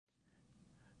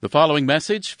The following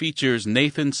message features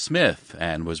Nathan Smith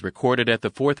and was recorded at the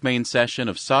fourth main session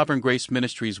of Sovereign Grace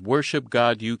Ministries Worship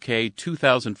God UK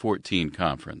 2014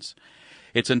 conference.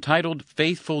 It's entitled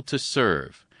Faithful to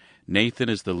Serve. Nathan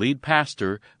is the lead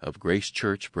pastor of Grace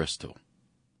Church, Bristol.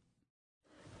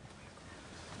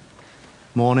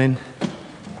 Morning.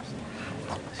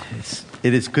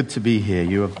 It is good to be here.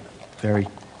 You are very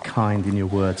kind in your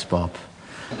words, Bob.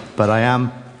 But I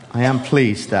am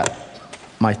pleased that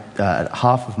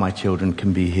half of my children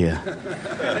can be here,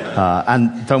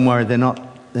 and don't worry, they're not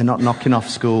knocking off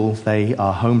school. They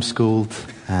are homeschooled,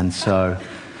 and so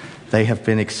they have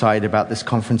been excited about this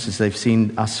conference as they've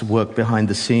seen us work behind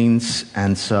the scenes.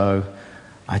 And so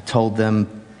I told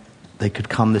them they could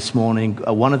come this morning.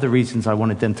 One of the reasons I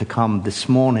wanted them to come this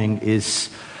morning is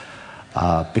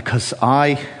because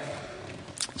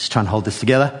just trying to hold this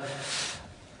together.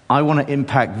 I want to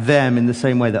impact them in the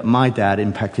same way that my dad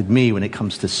impacted me when it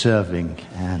comes to serving.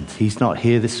 And he's not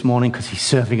here this morning because he's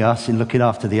serving us in looking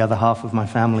after the other half of my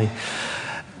family.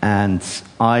 And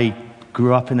I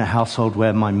grew up in a household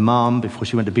where my mum, before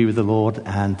she went to be with the Lord,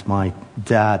 and my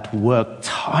dad worked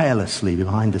tirelessly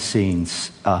behind the scenes,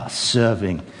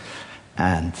 serving.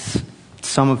 And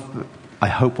I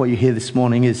hope what you hear this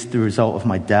morning is the result of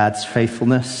my dad's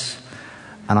faithfulness.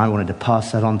 And I wanted to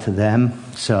pass that on to them.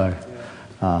 So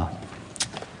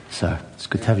it's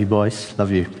good to have you boys.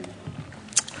 Love you.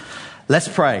 Let's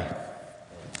pray.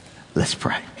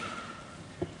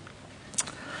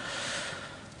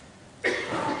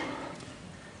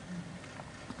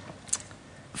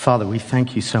 Father, we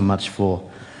thank you so much for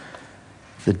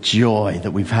the joy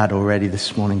that we've had already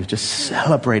this morning of just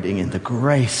celebrating in the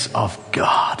grace of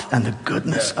God and the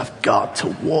goodness of God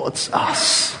towards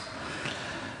us.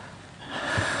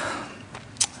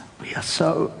 We are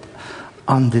so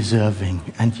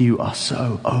undeserving, and you are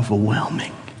so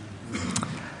overwhelming.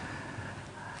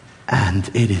 And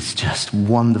it is just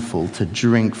wonderful to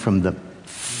drink from the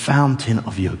fountain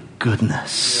of your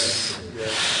goodness.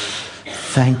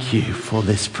 Thank you for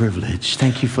this privilege.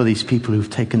 Thank you for these people who've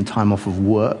taken time off of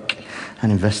work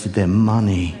and invested their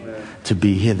money to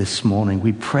be here this morning.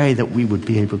 We pray that we would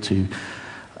be able to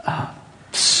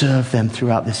serve them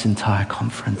throughout this entire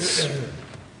conference.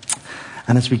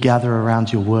 And as we gather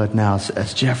around your word now,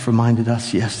 as Jeff reminded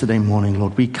us yesterday morning,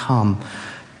 Lord, we come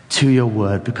to your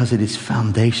word because it is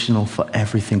foundational for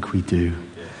everything we do.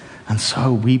 And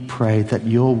so we pray that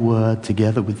your word,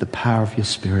 together with the power of your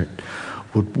Spirit,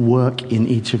 would work in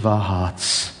each of our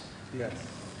hearts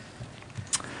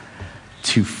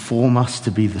to form us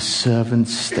to be the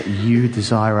servants that you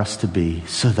desire us to be,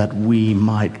 so that we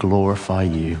might glorify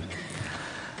you.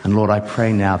 And Lord, I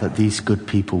pray now that these good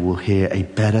people will hear a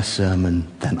better sermon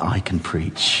than I can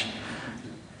preach,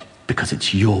 because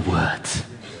it's your word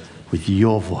with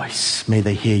your voice. May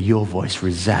they hear your voice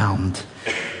resound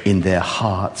in their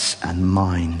hearts and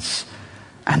minds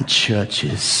and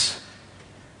churches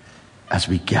as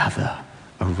we gather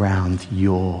around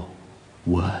your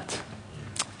word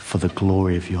for the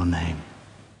glory of your name.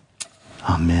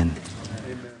 Amen.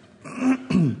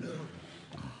 Amen.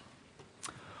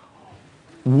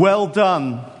 Well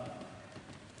done,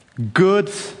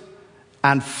 good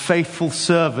and faithful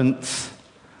servant,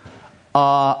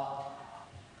 are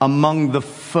among the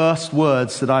first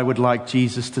words that I would like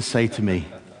Jesus to say to me.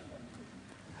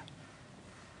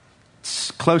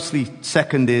 Closely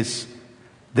second is,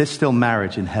 there's still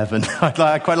marriage in heaven.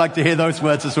 I'd quite like to hear those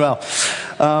words as well.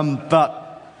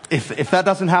 But if that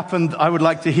doesn't happen, I would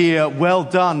like to hear, well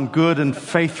done, good and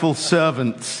faithful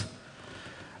servant.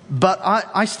 But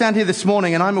I stand here this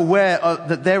morning and I'm aware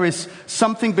that there is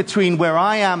something between where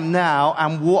I am now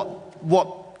and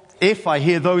what if I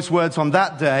hear those words on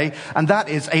that day, and that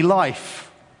is a life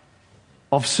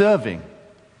of serving.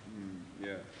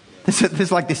 There's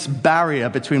like this barrier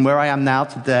between where I am now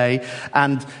today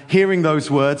and hearing those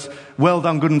words, well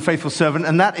done, good and faithful servant,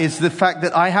 and that is the fact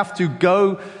that I have to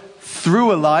go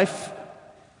through a life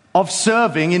of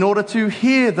serving in order to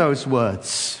hear those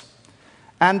words.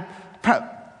 And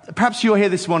perhaps you're here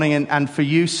this morning and for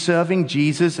you, serving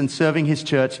Jesus and serving his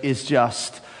church is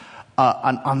just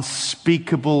an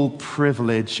unspeakable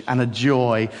privilege and a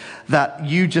joy that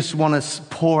you just want to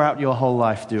pour out your whole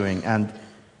life doing. And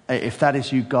if that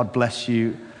is you, God bless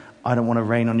you. I don't want to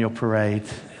rain on your parade.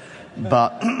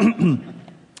 But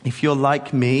if you're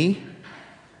like me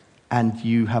and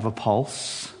you have a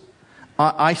pulse,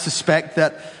 I suspect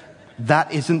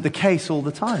that isn't the case all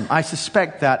the time. I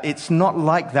suspect that it's not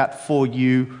like that for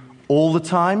you all the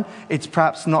time. It's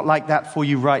perhaps not like that for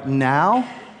you right now.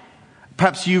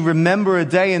 Perhaps you remember a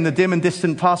day in the dim and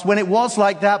distant past when it was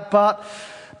like that, but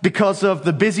because of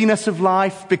the busyness of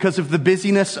life, because of the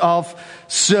busyness of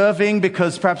serving,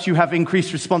 because perhaps you have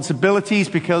increased responsibilities,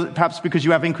 perhaps because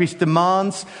you have increased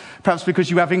demands, perhaps because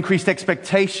you have increased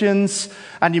expectations,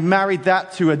 and you married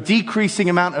that to a decreasing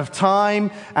amount of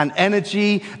time and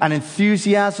energy and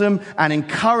enthusiasm and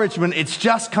encouragement. It's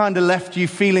just kind of left you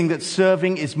feeling that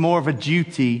serving is more of a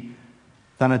duty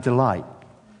than a delight.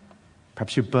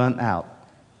 Perhaps you're burnt out.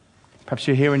 Perhaps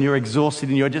you're here and you're exhausted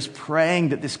and you're just praying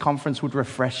that this conference would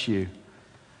refresh you.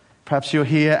 Perhaps you're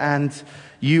here and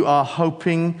you are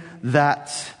hoping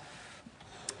that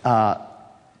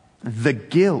the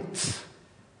guilt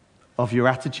of your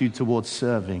attitude towards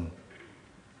serving,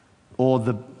 or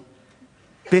the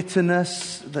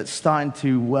bitterness that's starting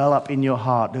to well up in your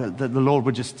heart, that the Lord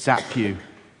would just zap you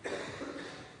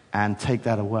and take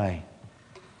that away.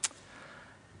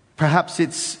 Perhaps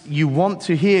it's you want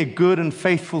to hear good and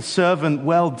faithful servant,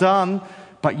 well done,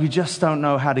 but you just don't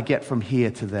know how to get from here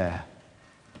to there.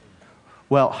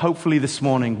 Well, hopefully this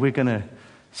morning we're going to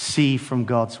see from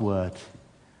God's word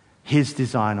his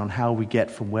design on how we get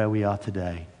from where we are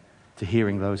today to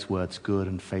hearing those words, good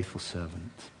and faithful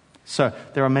servant. So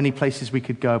there are many places we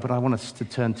could go, but I want us to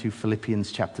turn to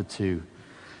Philippians chapter 2,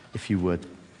 if you would.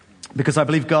 Because I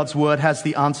believe God's word has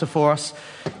the answer for us.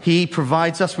 He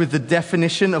provides us with the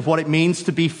definition of what it means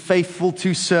to be faithful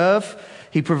to serve.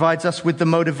 He provides us with the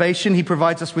motivation. He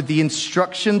provides us with the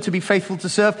instruction to be faithful to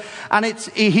serve. And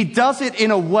he does it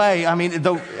in a way, I mean,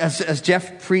 as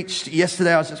Jeff preached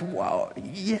yesterday, I was just, wow,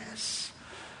 yes.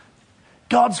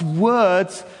 God's word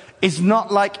is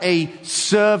not like a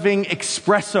serving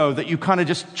espresso that you kind of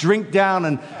just drink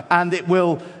down and it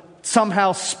will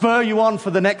somehow spur you on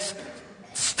for the next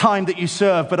time that you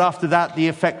serve, but after that the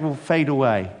effect will fade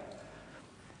away.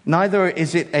 Neither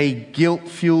is it a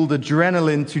guilt-fueled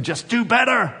adrenaline to just do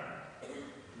better.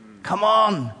 Come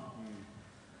on.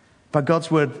 But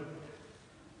God's word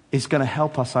is going to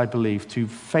help us, I believe, to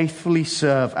faithfully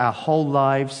serve our whole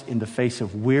lives in the face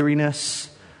of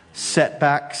weariness,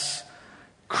 setbacks,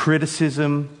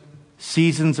 criticism,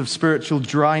 seasons of spiritual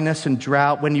dryness and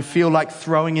drought. When you feel like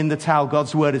throwing in the towel,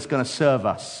 God's word is going to serve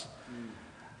us.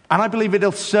 And I believe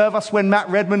it'll serve us when Matt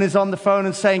Redman is on the phone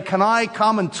and saying, can I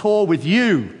come and tour with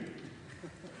you?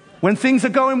 When things are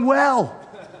going well,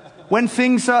 when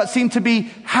things seem to be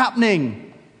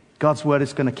happening, God's word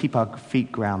is going to keep our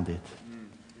feet grounded.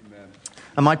 Amen.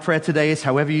 And my prayer today is,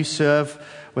 however you serve,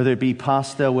 whether it be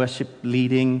pastor, worship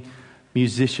leading,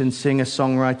 musician, singer,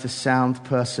 songwriter, sound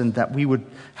person, that we would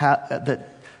that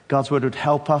God's word would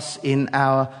help us in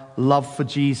our love for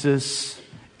Jesus,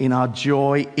 in our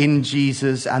joy in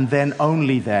Jesus, and then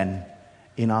only then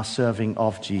in our serving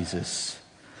of Jesus.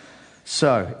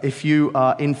 So, if you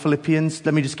are in Philippians,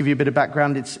 let me just give you a bit of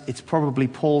background. It's probably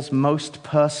Paul's most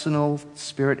personal,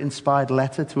 Spirit-inspired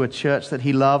letter to a church that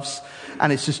he loves.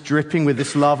 And it's just dripping with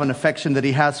this love and affection that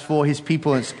he has for his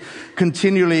people. It's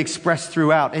continually expressed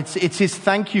throughout. It's his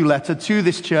thank you letter to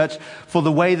this church for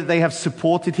the way that they have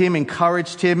supported him,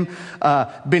 encouraged him,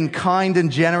 been kind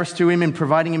and generous to him in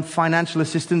providing him financial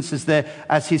assistance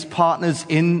as his partners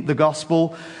in the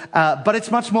gospel. But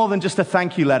it's much more than just a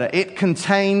thank you letter. It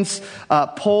contains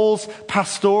Paul's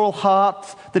pastoral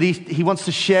heart that he wants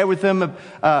to share with them,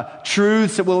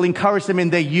 truths that will encourage them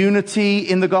in their unity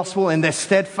in the gospel, in their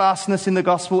steadfastness in the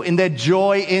gospel, in their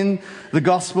joy in the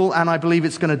gospel. And I believe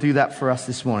it's going to do that for us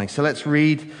this morning. So let's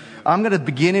read. I'm going to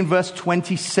begin in verse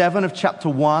 27 of chapter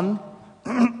 1.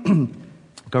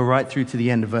 Go right through to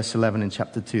the end of verse 11 in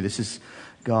chapter 2. This is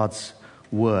God's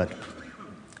word.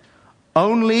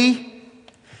 Only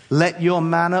let your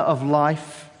manner of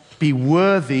life be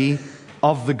worthy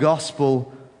of the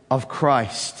gospel of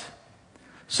Christ,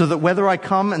 so that whether I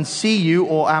come and see you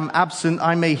or am absent,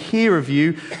 I may hear of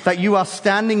you, that you are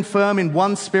standing firm in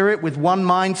one spirit, with one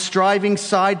mind, striving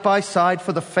side by side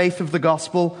for the faith of the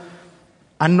gospel,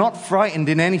 and not frightened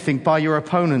in anything by your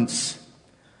opponents.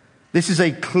 This is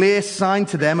a clear sign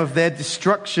to them of their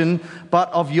destruction,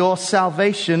 but of your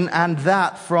salvation, and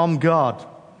that from God.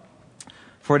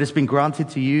 For it has been granted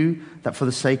to you that for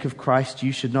the sake of Christ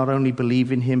you should not only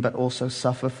believe in him, but also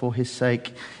suffer for his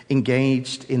sake,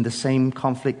 engaged in the same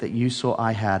conflict that you saw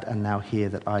I had, and now hear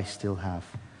that I still have.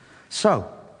 So,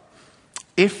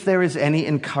 if there is any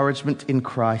encouragement in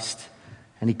Christ,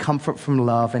 any comfort from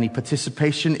love, any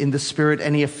participation in the Spirit,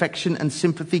 any affection and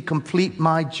sympathy, complete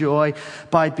my joy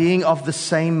by being of the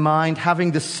same mind,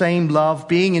 having the same love,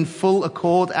 being in full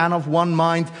accord and of one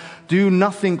mind. Do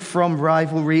nothing from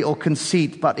rivalry or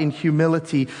conceit, but in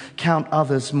humility count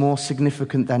others more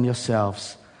significant than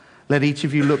yourselves. Let each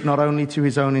of you look not only to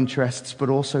his own interests, but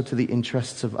also to the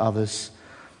interests of others.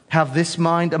 Have this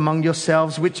mind among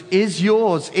yourselves, which is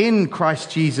yours in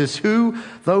Christ Jesus, who,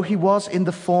 though he was in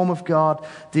the form of God,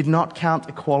 did not count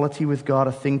equality with God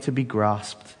a thing to be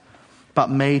grasped, but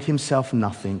made himself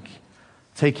nothing,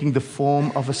 taking the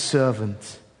form of a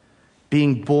servant,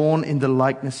 being born in the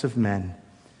likeness of men,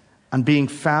 and being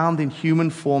found in human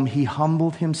form, he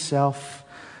humbled himself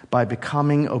by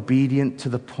becoming obedient to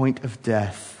the point of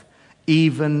death,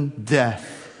 even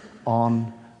death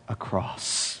on a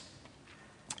cross.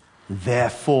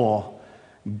 Therefore,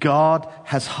 God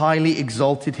has highly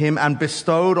exalted him and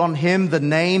bestowed on him the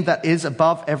name that is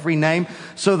above every name,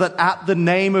 so that at the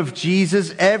name of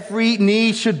Jesus every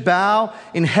knee should bow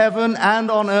in heaven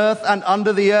and on earth and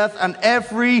under the earth, and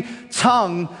every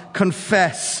tongue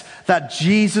confess that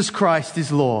Jesus Christ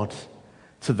is Lord,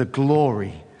 to the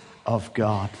glory of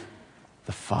God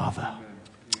the Father.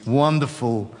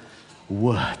 Wonderful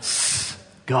words.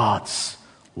 God's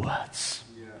words.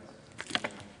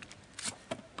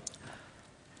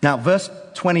 Now, verse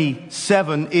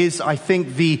 27 is, I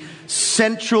think, the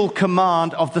central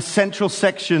command of the central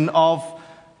section of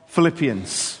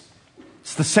Philippians.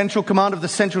 It's the central command of the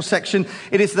central section.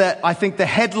 It is, I think, the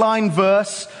headline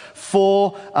verse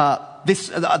for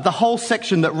the whole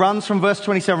section that runs from verse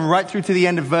 27 right through to the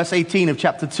end of verse 18 of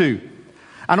chapter 2.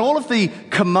 And all of the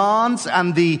commands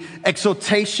and the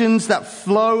exhortations that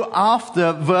flow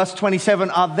after verse 27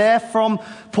 are there from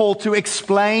Paul to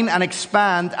explain and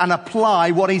expand and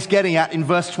apply what he's getting at in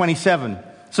verse 27.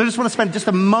 So I just want to spend just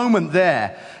a moment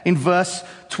there in verse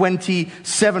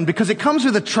 27, because it comes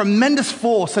with a tremendous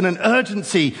force and an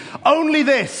urgency. Only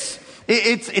this.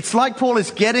 It's like Paul is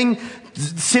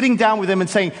sitting down with him and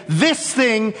saying, this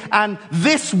thing and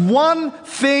this one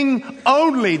thing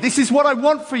only. This is what I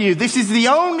want for you. This is the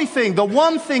only thing, the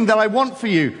one thing that I want for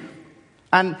you.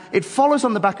 And it follows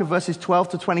on the back of verses 12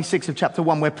 to 26 of chapter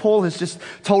 1, where Paul has just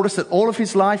told us that all of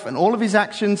his life and all of his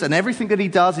actions and everything that he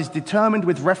does is determined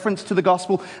with reference to the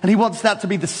gospel. And he wants that to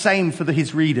be the same for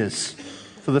his readers,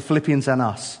 for the Philippians and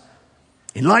us.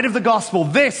 In light of the gospel,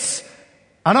 this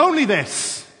and only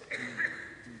this.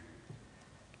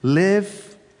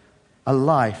 Live a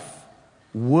life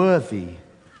worthy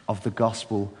of the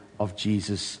gospel of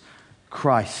Jesus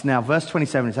Christ. Now, verse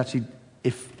 27 is actually,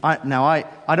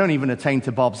 I don't even attain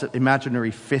to Bob's imaginary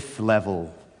 5th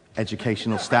level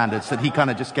educational standards that he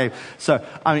kind of just gave. So,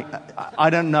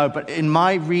 I don't know, but in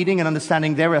my reading and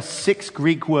understanding, there are 6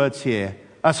 Greek words here.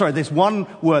 There's one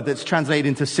word that's translated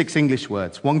into 6 English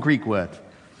words, 1 Greek word.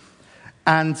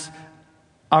 And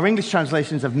our English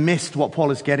translations have missed what Paul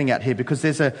is getting at here, because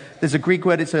there's a Greek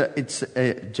word. It's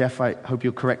Jeff, I hope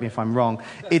you'll correct me if I'm wrong.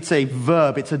 It's a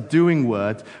verb. It's a doing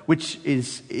word, which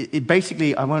is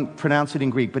basically, I won't pronounce it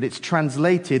in Greek, but it's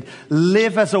translated,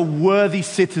 live as a worthy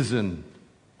citizen.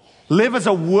 Live as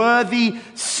a worthy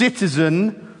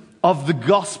citizen of the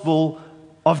gospel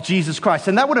of Jesus Christ.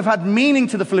 And that would have had meaning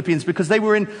to the Philippians, because they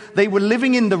were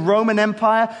living in the Roman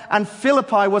Empire, and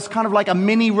Philippi was kind of like a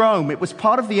mini Rome. It was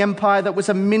part of the empire that was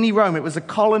a mini Rome. It was a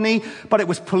colony, but it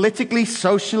was politically,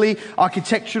 socially,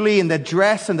 architecturally, in their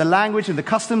dress and the language and the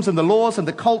customs and the laws and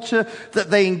the culture that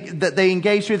they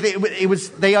engaged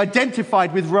with. They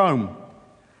identified with Rome.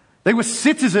 They were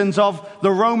citizens of the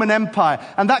Roman Empire,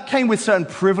 and that came with certain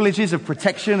privileges of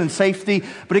protection and safety,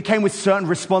 but it came with certain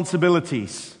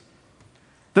responsibilities.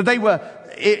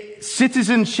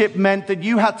 Citizenship meant that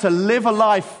you had to live a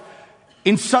life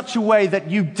in such a way that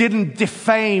you didn't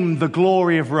defame the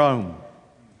glory of Rome.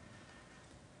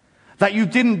 That you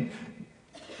didn't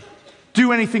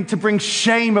do anything to bring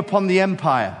shame upon the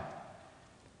empire.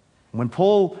 When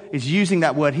Paul is using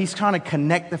that word, he's trying to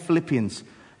connect the Philippians.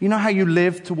 You know how you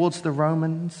live towards the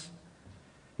Romans?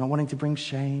 Not wanting to bring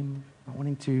shame, not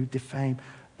wanting to defame.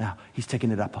 Now, he's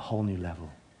taking it up a whole new level.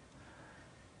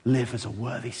 Live as a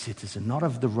worthy citizen, not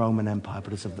of the Roman Empire,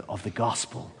 but as of the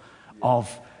gospel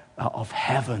of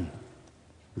heaven.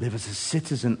 Live as a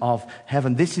citizen of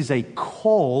heaven. This is a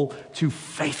call to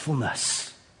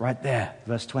faithfulness. Right there,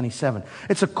 verse 27.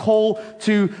 It's a call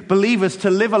to believers to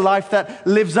live a life that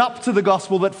lives up to the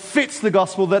gospel, that fits the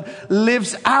gospel, that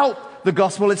lives out the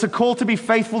gospel. It's a call to be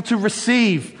faithful, to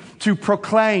receive, to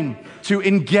proclaim, to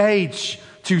engage,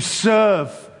 to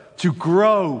serve, to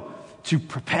grow, to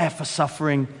prepare for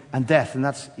suffering and death. And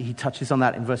he touches on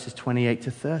that in verses 28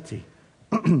 to 30.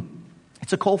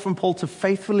 It's a call from Paul to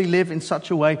faithfully live in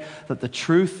such a way that the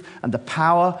truth and the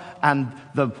power and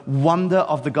the wonder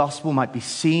of the gospel might be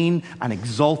seen and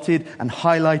exalted and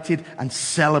highlighted and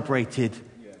celebrated.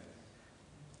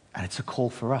 And it's a call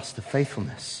for us to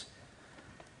faithfulness.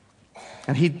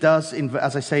 And he does,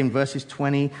 as I say, in verses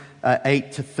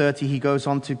 28 to 30, he goes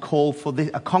on to call for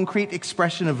a concrete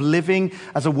expression of living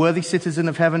as a worthy citizen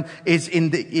of heaven is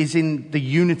in the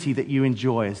unity that you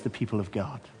enjoy as the people of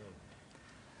God.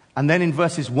 And then in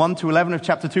verses 1 to 11 of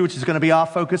chapter 2, which is going to be our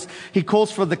focus, he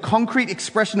calls for the concrete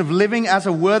expression of living as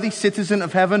a worthy citizen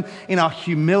of heaven in our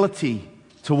humility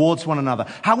towards one another,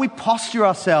 how we posture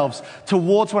ourselves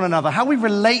towards one another, how we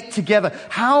relate together,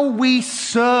 how we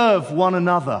serve one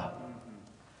another.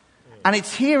 And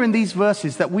it's here in these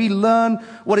verses that we learn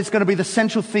what is going to be the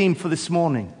central theme for this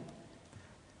morning.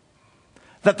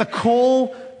 That the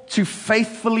call to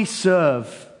faithfully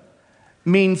serve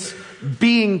means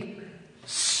being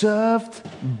served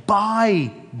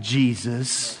by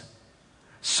Jesus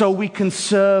so we can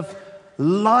serve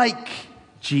like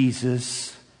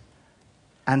Jesus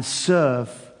and serve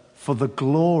for the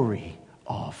glory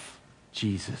of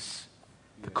Jesus.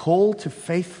 The call to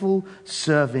faithful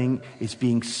serving is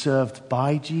being served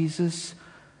by Jesus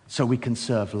so we can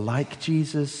serve like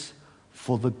Jesus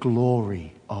for the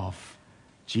glory of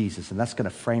Jesus. And that's going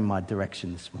to frame my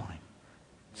direction this morning.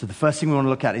 So the first thing we want to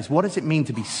look at is, what does it mean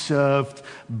to be served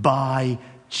by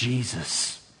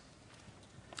Jesus?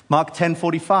 Mark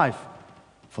 10:45.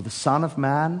 For the Son of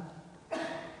Man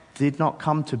did not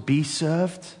come to be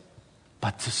served,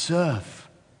 but to serve,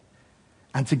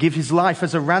 and to give his life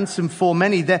as a ransom for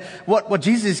many. What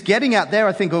Jesus is getting at there,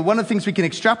 I think, or one of the things we can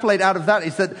extrapolate out of that,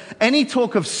 is that any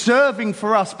talk of serving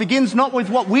for us begins not with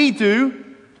what we do,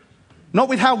 not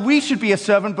with how we should be a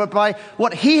servant, but by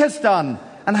what he has done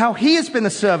and how he has been a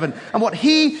servant and what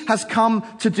he has come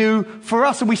to do for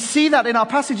us. And we see that in our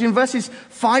passage in verses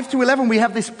 5 to 11. We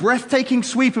have this breathtaking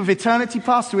sweep of eternity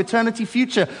past to eternity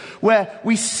future, where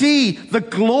we see the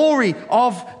glory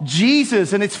of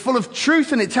Jesus, and it's full of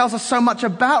truth, and it tells us so much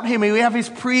about him. We have his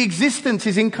pre-existence,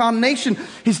 his incarnation,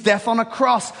 his death on a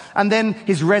cross, and then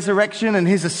his resurrection and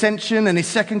his ascension and his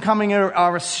second coming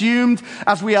are assumed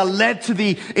as we are led to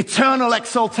the eternal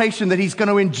exaltation that he's going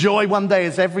to enjoy one day,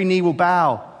 as every knee will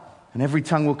bow and every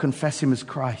tongue will confess him as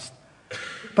Christ.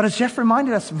 But as Jeff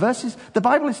reminded us, the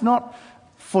Bible is not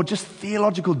for just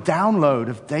theological download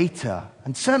of data.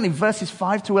 And certainly verses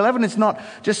 5 to 11 is not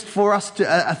just for us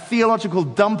a theological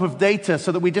dump of data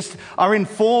so that we just are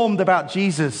informed about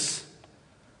Jesus.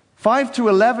 5 to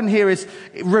 11 here it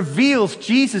reveals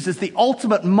Jesus as the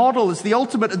ultimate model, as the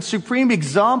ultimate and supreme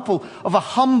example of a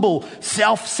humble,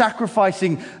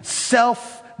 self-sacrificing,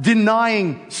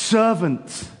 self-denying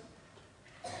servant.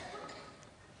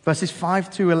 Verses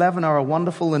 5 to 11 are a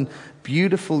wonderful and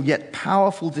beautiful yet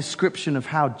powerful description of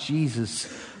how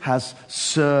Jesus has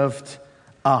served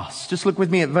us. Just look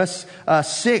with me at verse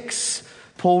 6.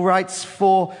 Paul writes,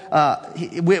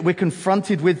 we're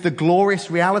confronted with the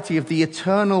glorious reality of the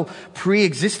eternal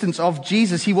pre-existence of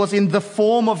Jesus. He was in the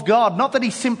form of God. Not that he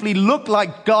simply looked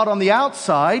like God on the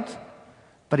outside,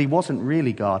 but he wasn't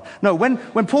really God. No, when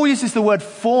Paul uses the word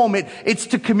form, it's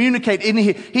to communicate.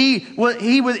 He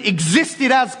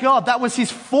existed as God. That was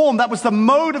his form. That was the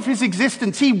mode of his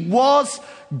existence. He was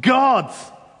God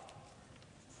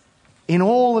in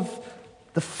all of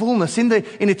the fullness. In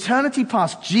eternity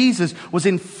past, Jesus was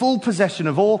in full possession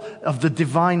of all of the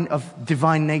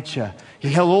divine nature. He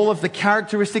held all of the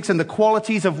characteristics and the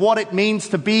qualities of what it means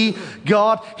to be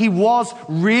God. He was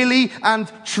really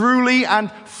and truly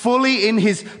and fully in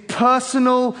his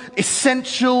personal,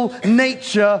 essential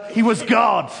nature. He was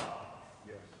God.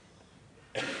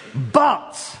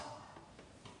 But,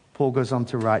 Paul goes on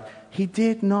to write, he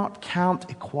did not count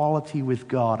equality with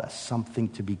God as something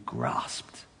to be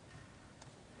grasped,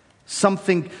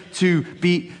 something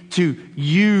to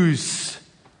use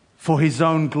for his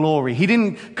own glory. He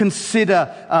didn't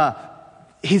consider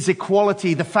his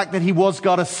equality, the fact that he was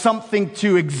God, as something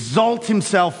to exalt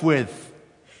himself with.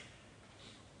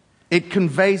 It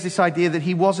conveys this idea that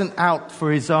he wasn't out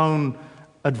for his own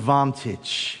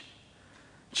advantage.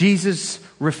 Jesus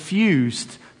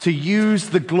refused to use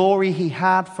the glory he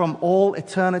had from all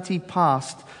eternity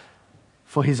past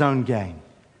for his own gain.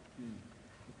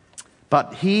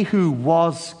 But he who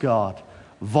was God,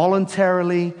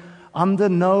 voluntarily, under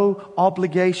no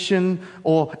obligation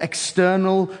or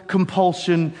external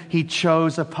compulsion, he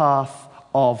chose a path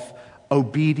of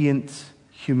obedient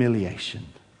humiliation.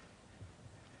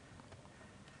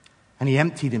 And he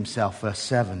emptied himself, verse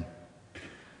 7.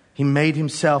 He made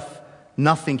himself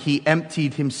nothing. He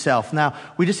emptied himself. Now,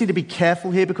 we just need to be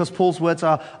careful here, because Paul's words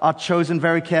are chosen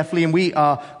very carefully, and we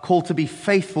are called to be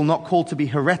faithful, not called to be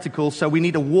heretical. So we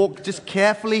need to walk just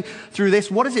carefully through this.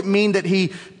 What does it mean that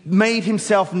he made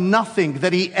himself nothing,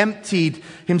 that he emptied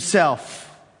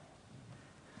himself?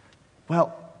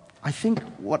 Well, I think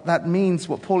what that means,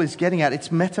 what Paul is getting at,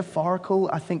 it's metaphorical.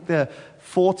 I think there are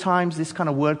 4 times this kind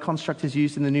of word construct is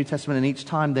used in the New Testament, and each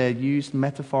time they're used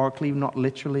metaphorically, not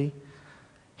literally.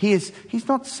 He's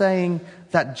not saying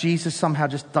that Jesus somehow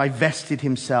just divested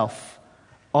himself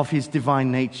of his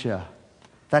divine nature,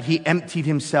 that he emptied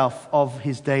himself of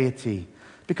his deity.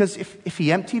 Because if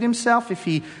he emptied himself, if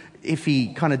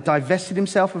he kind of divested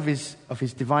himself of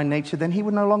his divine nature, then he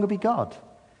would no longer be God.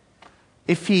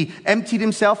 If he emptied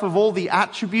himself of all the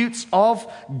attributes of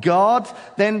God,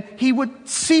 then he would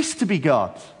cease to be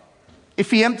God.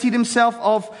 If he emptied himself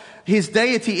of his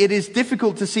deity, it is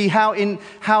difficult to see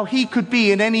how he could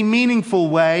be in any meaningful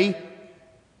way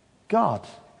God.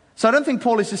 So I don't think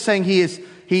Paul is just saying he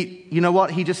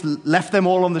just left them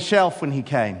all on the shelf when he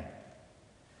came.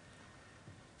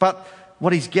 But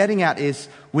what he's getting at is,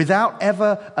 without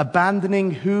ever abandoning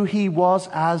who he was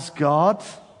as God,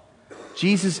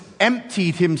 Jesus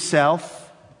emptied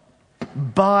himself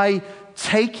by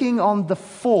taking on the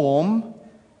form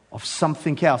of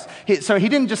something else. So he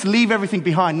didn't just leave everything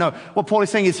behind. No, what Paul is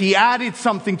saying is he added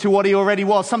something to what he already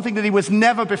was, something that he was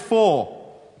never before.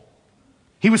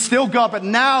 He was still God, but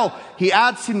now he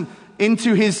adds him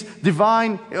into his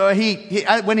divine,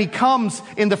 when he comes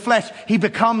in the flesh, he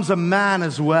becomes a man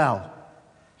as well.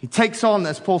 He takes on,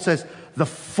 as Paul says, the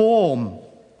form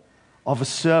of a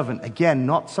servant. Again,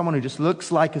 not someone who just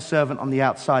looks like a servant on the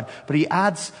outside, but he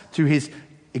adds to his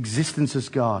existence as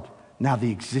God, now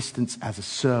the existence as a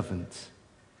servant.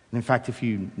 And in fact, if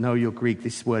you know your Greek,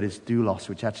 this word is doulos,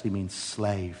 which actually means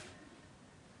slave.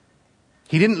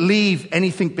 He didn't leave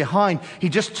anything behind. He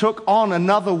just took on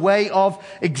another way of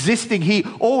existing. He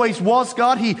always was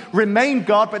God. He remained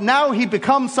God, but now he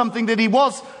becomes something that he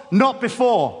was not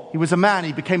before. He was a man.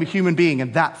 He became a human being,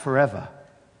 and that forever.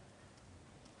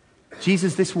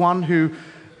 Jesus, this one who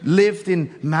lived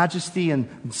in majesty and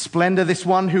splendor, this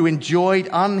one who enjoyed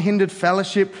unhindered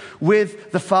fellowship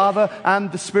with the Father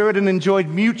and the Spirit and enjoyed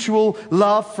mutual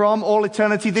love from all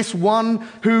eternity, this one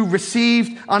who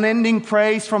received unending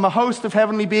praise from a host of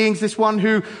heavenly beings, this one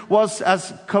who was,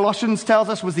 as Colossians tells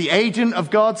us, was the agent of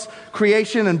God's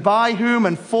creation, and by whom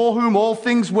and for whom all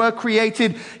things were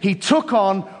created. He took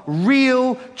on a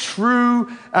real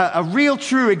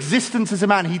true existence as a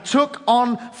man. He took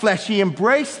on flesh. He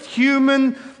embraced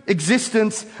human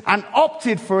existence and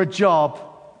opted for a job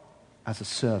as a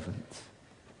servant.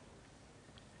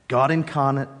 God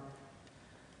incarnate,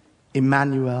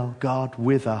 Emmanuel, God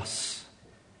with us,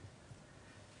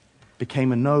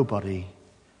 became a nobody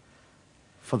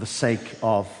for the sake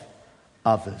of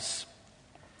others.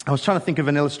 I was trying to think of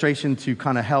an illustration to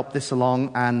kind of help this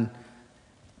along, and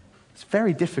it's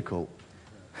very difficult.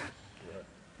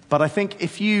 But I think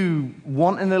if you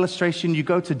want an illustration, you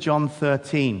go to John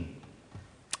 13.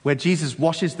 Where Jesus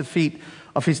washes the feet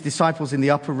of his disciples in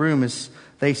the upper room as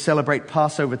they celebrate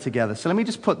Passover together. So let me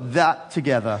just put that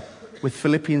together with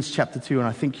Philippians chapter 2, and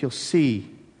I think you'll see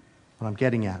what I'm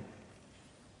getting at.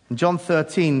 In John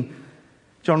 13,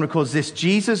 John records this: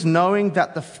 Jesus, knowing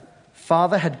that the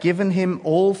Father had given him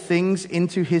all things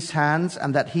into his hands,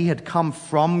 and that he had come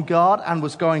from God and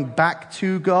was going back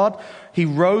to God, he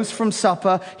rose from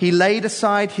supper, he laid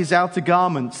aside his outer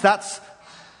garments.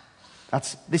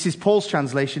 This is Paul's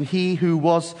translation. He who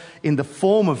was in the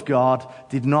form of God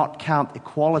did not count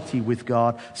equality with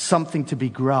God something to be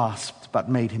grasped, but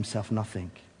made himself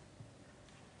nothing.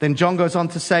 Then John goes on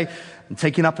to say, and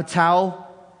taking up a towel,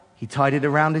 he tied it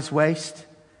around his waist.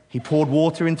 He poured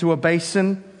water into a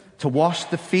basin to wash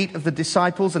the feet of the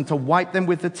disciples and to wipe them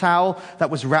with the towel that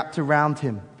was wrapped around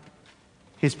him.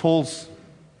 Here's Paul's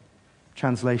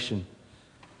translation.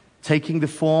 Taking the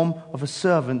form of a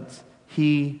servant,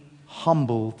 he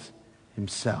humbled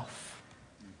himself.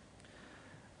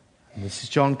 And this is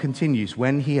John continues.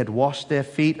 When he had washed their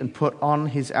feet and put on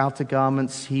his outer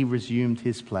garments, he resumed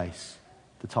his place,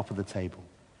 the top of the table.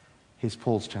 Here's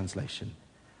Paul's translation.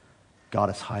 God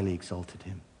has highly exalted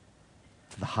him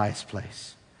to the highest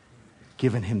place,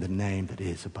 given him the name that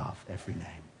is above every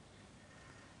name.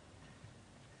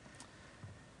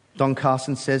 Don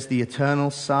Carson says the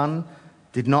eternal Son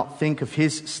did not think of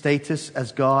his status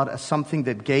as God as something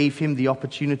that gave him the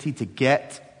opportunity to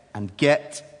get and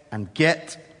get and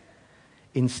get.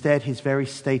 Instead, his very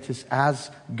status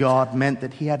as God meant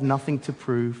that he had nothing to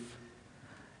prove,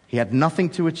 he had nothing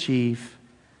to achieve,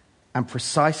 and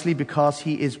precisely because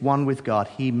he is one with God,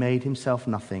 he made himself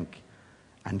nothing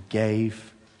and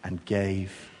gave and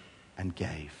gave and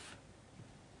gave.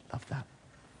 Love that.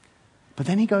 But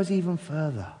then he goes even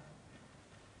further.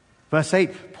 Verse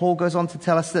 8, Paul goes on to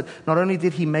tell us that not only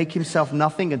did he make himself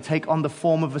nothing and take on the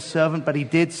form of a servant, but he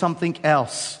did something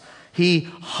else. He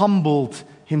humbled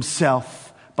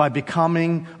himself by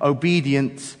becoming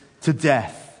obedient to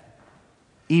death,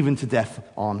 even to death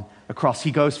on a cross. He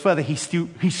goes further. He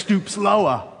stoops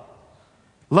lower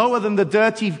than the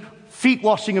dirty feet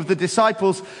washing of the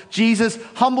disciples. Jesus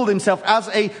humbled himself as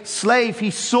a slave.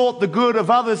 He sought the good of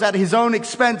others at his own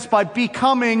expense by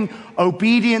becoming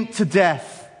obedient to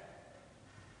death,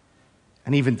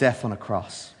 and even death on a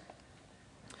cross.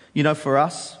 You know, for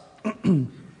us,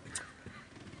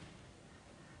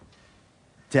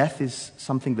 death is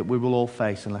something that we will all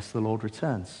face unless the Lord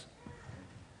returns.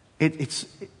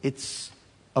 It's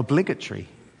obligatory.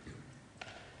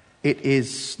 It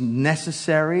is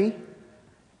necessary,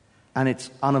 and it's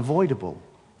unavoidable.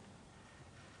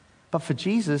 But for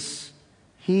Jesus,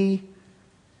 he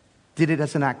did it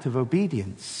as an act of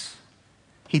obedience.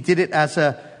 He did it as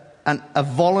a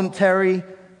voluntary,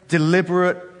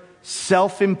 deliberate,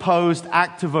 self-imposed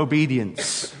act of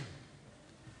obedience.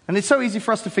 And it's so easy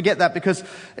for us to forget that because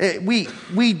we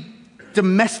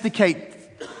domesticate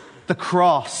the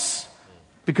cross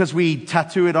because we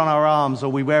tattoo it on our arms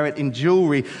or we wear it in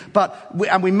jewelry.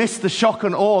 And we miss the shock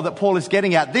and awe that Paul is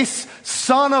getting at. This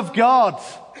Son of God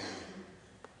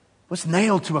was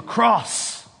nailed to a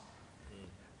cross.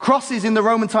 Crosses in the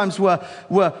Roman times were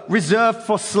reserved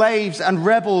for slaves and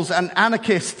rebels and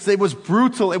anarchists. It was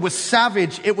brutal, it was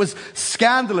savage, it was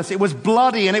scandalous, it was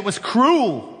bloody, and it was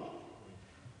cruel.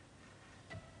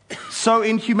 So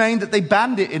inhumane that they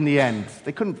banned it in the end.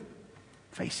 They couldn't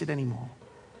face it anymore.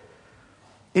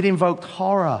 It invoked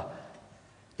horror.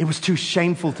 It was too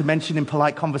shameful to mention in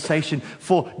polite conversation.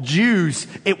 For Jews,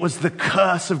 it was the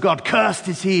curse of God. Cursed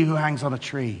is he who hangs on a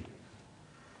tree.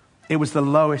 It was the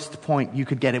lowest point you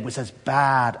could get. It was as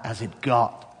bad as it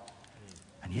got.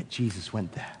 And yet Jesus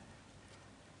went there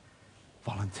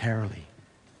voluntarily.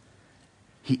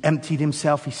 He emptied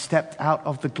himself. He stepped out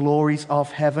of the glories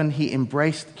of heaven. He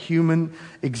embraced human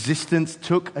existence,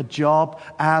 took a job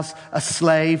as a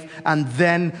slave, and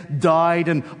then died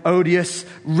an odious,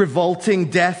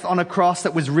 revolting death on a cross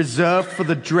that was reserved for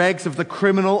the dregs of the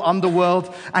criminal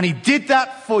underworld. And he did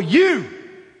that for you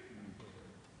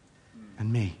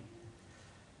and me.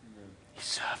 He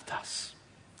served us.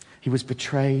 He was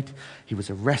betrayed, he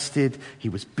was arrested, he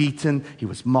was beaten, he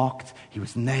was mocked, he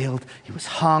was nailed, he was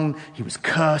hung, he was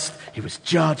cursed, he was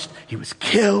judged, he was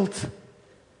killed.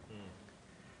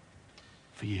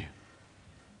 For you.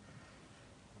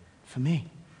 For me.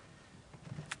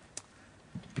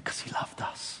 Because he loved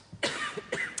us.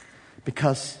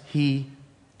 Because he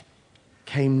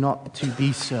came not to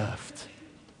be served,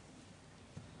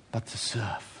 but to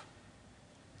serve.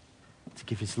 To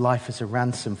give his life as a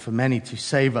ransom for many, to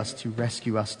save us, to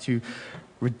rescue us, to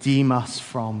redeem us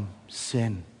from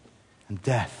sin and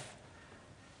death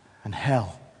and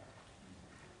hell.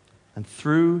 And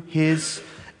through his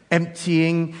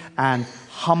emptying and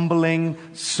humbling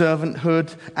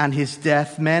servanthood and his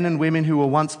death, men and women who were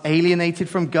once alienated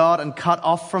from God and cut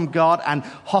off from God and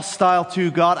hostile to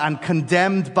God and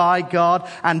condemned by God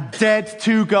and dead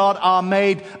to God are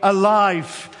made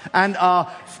alive and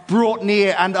are brought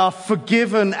near and are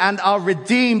forgiven and are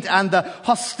redeemed, and the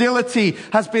hostility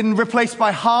has been replaced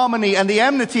by harmony, and the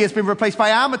enmity has been replaced by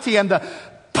amity, and the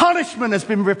punishment has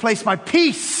been replaced by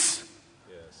peace.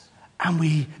 Yes. And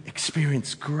we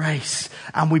experience grace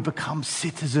and we become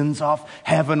citizens of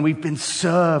heaven. We've been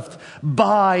served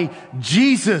by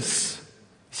Jesus.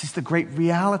 This is the great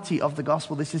reality of the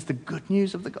gospel. This is the good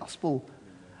news of the gospel.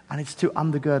 And it's to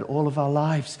undergird all of our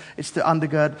lives. It's to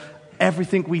undergird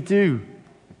everything we do,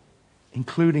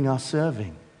 including our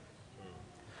serving.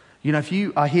 You know, if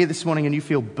you are here this morning and you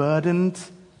feel burdened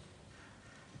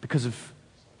because of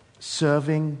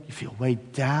serving, you feel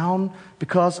weighed down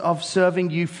because of serving,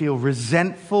 you feel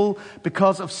resentful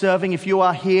because of serving. If you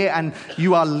are here and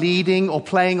you are leading or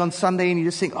playing on Sunday and you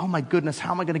just think, oh my goodness,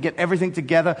 how am I going to get everything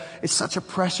together? It's such a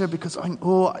pressure because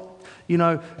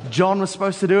John was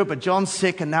supposed to do it, but John's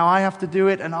sick and now I have to do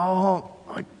it. And how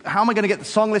am I going to get the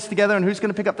song list together, and who's going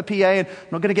to pick up the PA, and I'm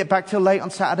not going to get back till late on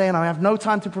Saturday and I have no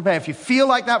time to prepare. If you feel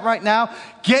like that right now,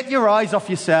 get your eyes off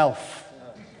yourself.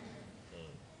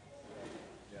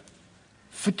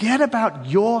 Forget about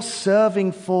your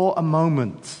serving for a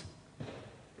moment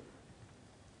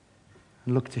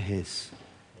and look to his.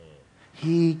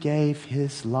 He gave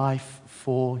his life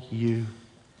for you.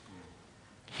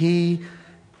 He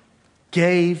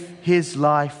gave his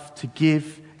life to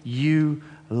give you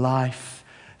life.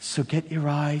 So get your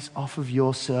eyes off of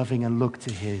your serving and look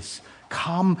to his.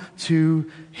 Come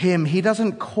to him. He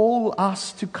doesn't call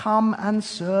us to come and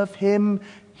serve him.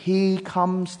 He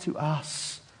comes to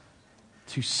us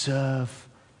to serve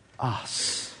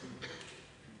us.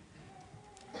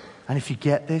 And if you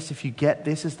get this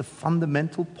as the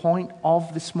fundamental point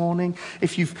of this morning,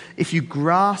 if you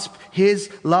grasp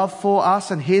his love for us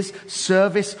and his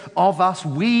service of us,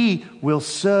 we will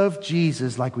serve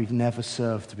Jesus like we've never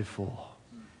served before.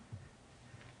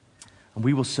 And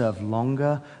we will serve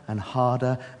longer and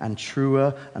harder and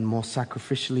truer and more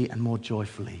sacrificially and more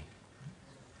joyfully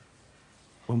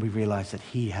when we realize that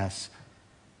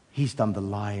he's done the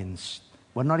lion's,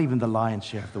 well, not even the lion's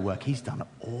share of the work. He's done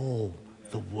all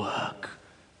the work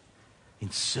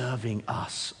in serving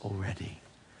us already.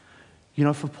 You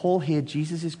know, for Paul here,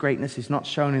 Jesus' greatness is not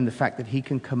shown in the fact that he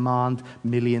can command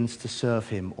millions to serve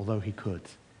him, although he could.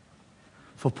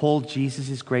 For Paul,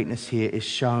 Jesus' greatness here is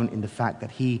shown in the fact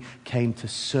that he came to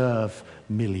serve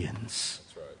millions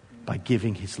by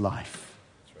giving his life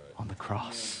on the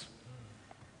cross.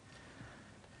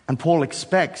 And Paul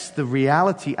expects the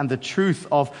reality and the truth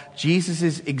of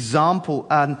Jesus' example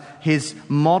and his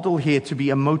model here to be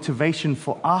a motivation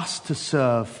for us to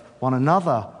serve one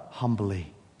another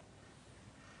humbly.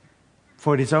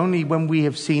 For it is only when we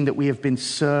have seen that we have been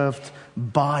served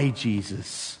by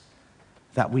Jesus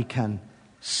that we can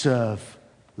serve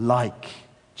like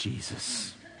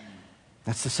Jesus.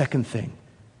 That's the second thing.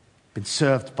 Been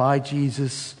served by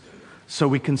Jesus, so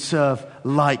we can serve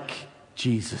like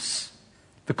Jesus.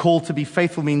 The call to be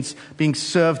faithful means being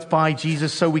served by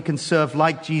Jesus so we can serve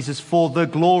like Jesus for the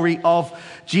glory of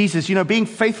Jesus. You know, being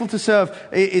faithful to serve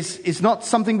is not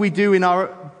something we do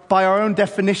by our own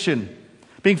definition.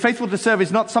 Being faithful to serve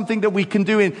is not something that we can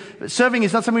do serving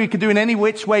is not something we can do in any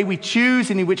which way we choose,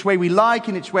 any which way we like,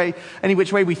 any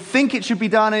which way we think it should be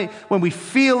done, when we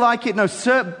feel like it. No,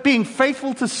 being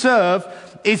faithful to serve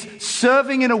is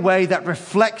serving in a way that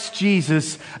reflects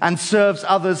Jesus and serves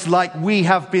others like we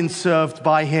have been served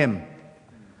by him.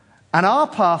 And our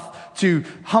path to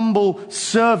humble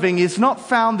serving is not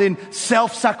found in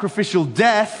self-sacrificial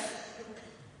death,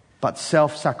 but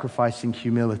self-sacrificing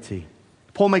humility.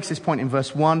 Paul makes this point in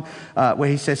verse 1 where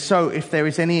he says, so if there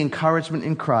is any encouragement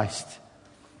in Christ,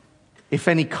 if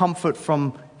any comfort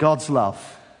from God's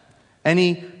love,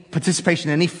 any participation,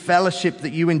 any fellowship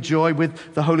that you enjoy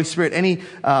with the Holy Spirit, any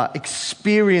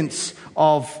experience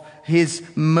of his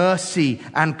mercy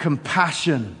and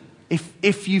compassion,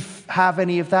 if you have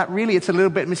any of that, really it's a little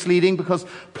bit misleading because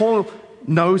Paul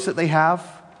knows that they have.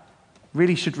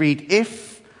 Really should read,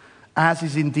 if, as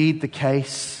is indeed the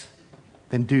case,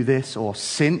 then do this, or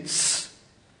since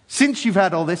you've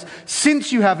had all this,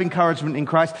 since you have encouragement in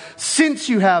Christ, since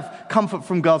you have comfort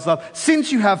from God's love,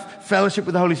 since you have fellowship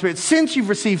with the Holy Spirit, since you've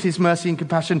received his mercy and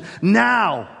compassion,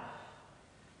 now.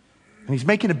 And he's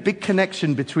making a big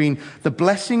connection between the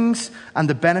blessings and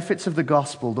the benefits of the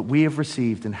gospel that we have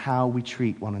received and how we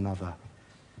treat one another.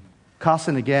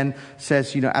 Carson again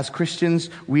says, you know, as Christians,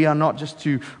 we are not just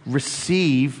to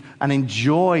receive and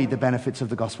enjoy the benefits of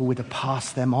the gospel, we're to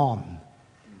pass them on.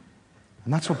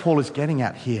 And that's what Paul is getting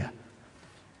at here.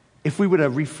 If we were to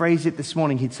rephrase it this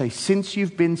morning, he'd say, since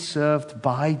you've been served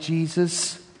by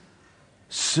Jesus,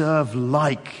 serve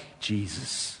like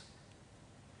Jesus.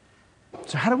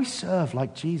 So how do we serve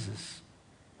like Jesus?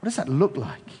 What does that look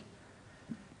like?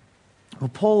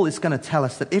 Well, Paul is going to tell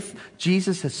us that if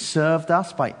Jesus has served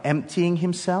us by emptying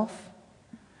himself,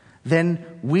 then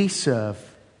we serve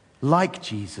like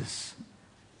Jesus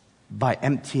by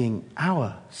emptying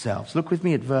ourselves. Look with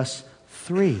me at verse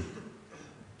 3.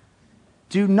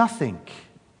 Do nothing.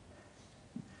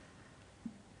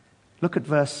 Look at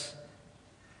verse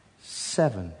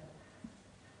 7.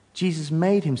 Jesus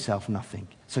made himself nothing.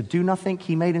 So do nothing.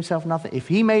 He made himself nothing. If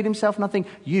he made himself nothing,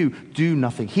 you do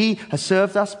nothing. He has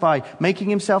served us by making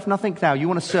himself nothing. Now, you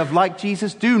want to serve like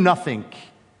Jesus? Do nothing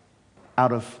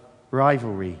out of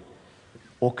rivalry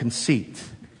or conceit.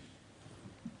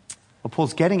 What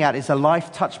Paul's getting at is a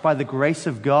life touched by the grace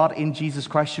of God in Jesus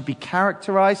Christ should be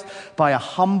characterized by a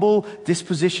humble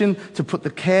disposition to put the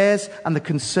cares and the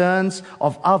concerns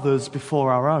of others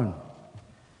before our own.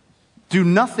 Do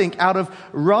nothing out of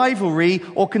rivalry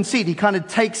or conceit. He kind of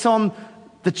takes on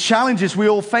the challenges we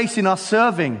all face in our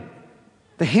serving,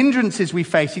 the hindrances we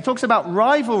face. He talks about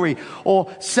rivalry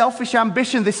or selfish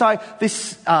ambition, this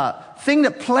thing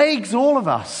that plagues all of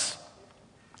us.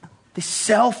 This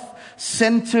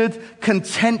self-centered,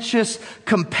 contentious,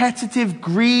 competitive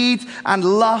greed and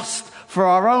lust for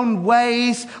our own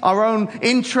ways, our own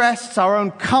interests, our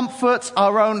own comforts,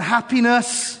 our own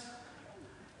happiness,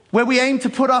 where we aim to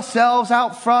put ourselves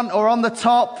out front or on the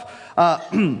top,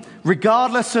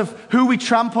 regardless of who we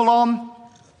trample on.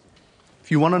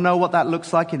 If you want to know what that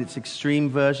looks like in its extreme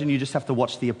version, you just have to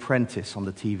watch The Apprentice on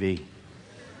the TV.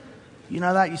 You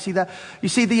know that? You see that? You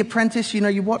see The Apprentice? You know,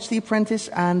 you watch The Apprentice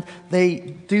and they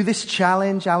do this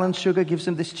challenge. Alan Sugar gives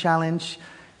them this challenge.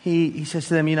 He says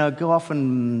to them, you know, go off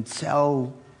and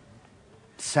sell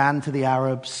sand to the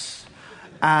Arabs.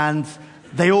 And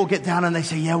they all get down and they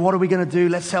say, yeah, what are we going to do?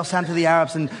 Let's sell sand to the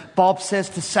Arabs. And Bob says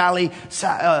to Sally,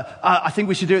 I think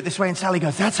we should do it this way. And Sally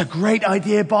goes, that's a great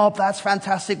idea, Bob. That's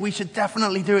fantastic. We should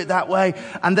definitely do it that way.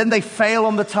 And then they fail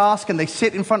on the task and they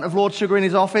sit in front of Lord Sugar in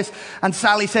his office. And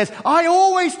Sally says, I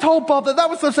always told Bob that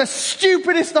was the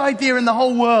stupidest idea in the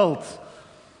whole world.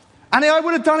 And I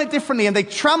would have done it differently. And they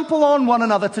trample on one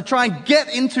another to try and get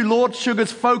into Lord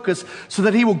Sugar's focus so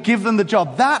that he will give them the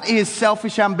job. That is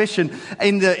selfish ambition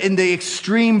in the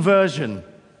extreme version.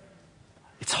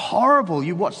 It's horrible.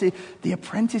 You watch the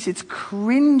Apprentice, it's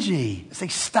cringy as they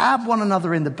stab one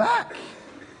another in the back.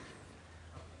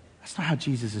 That's not how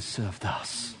Jesus has served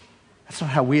us. That's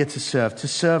not how we are to serve. To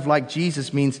serve like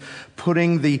Jesus means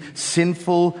putting the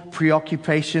sinful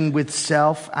preoccupation with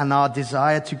self and our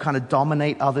desire to kind of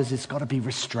dominate others. It's got to be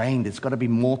restrained. It's got to be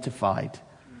mortified.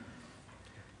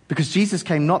 Because Jesus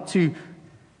came not to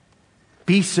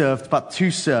be served, but to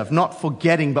serve. Not for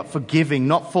getting, but for giving.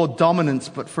 Not for dominance,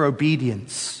 but for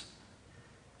obedience.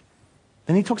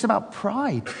 Then he talks about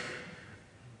pride.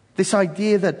 This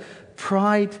idea that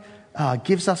pride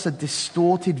gives us a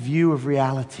distorted view of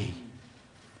reality.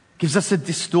 Gives us a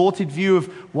distorted view of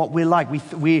what we're like.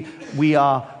 We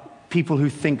are people who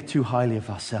think too highly of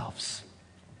ourselves.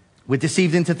 We're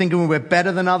deceived into thinking we're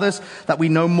better than others, that we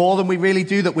know more than we really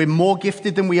do, that we're more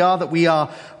gifted than we are, that we are.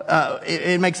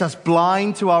 It makes us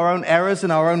blind to our own errors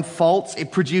and our own faults.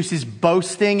 It produces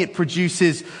boasting. It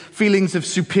produces feelings of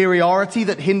superiority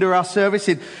that hinder our service.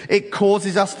 It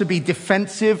causes us to be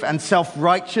defensive and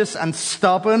self-righteous and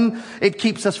stubborn. It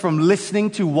keeps us from listening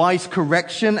to wise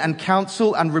correction and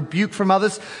counsel and rebuke from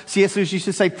others. C.S. Lewis used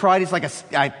to say pride is like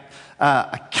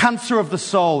a cancer of the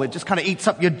soul. It just kind of eats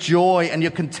up your joy and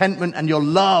your contentment and your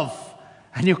love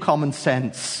and your common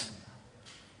sense.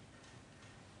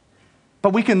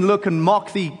 But we can look and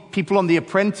mock the people on The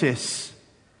Apprentice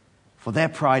for their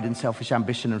pride and selfish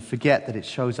ambition and forget that it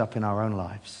shows up in our own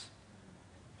lives.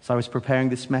 As I was preparing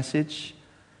this message,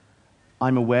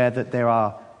 I'm aware that there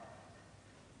are,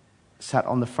 sat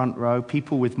on the front row,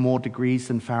 people with more degrees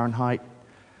than Fahrenheit.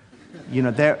 You know,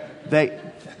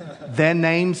 their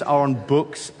names are on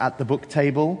books at the book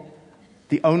table.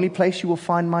 The only place you will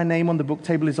find my name on the book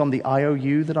table is on the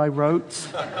IOU that I wrote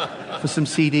for some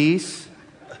CDs.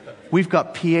 We've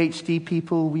got PhD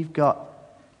people. We've got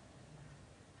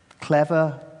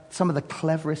some of the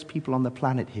cleverest people on the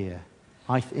planet here,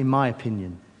 in my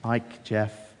opinion. Ike,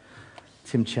 Jeff,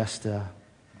 Tim Chester.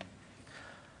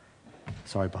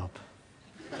 Sorry, Bob.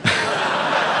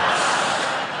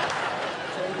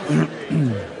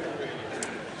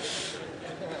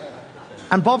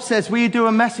 And Bob says, will you do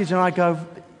a message? And I go,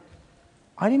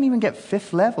 I didn't even get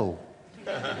 5th level.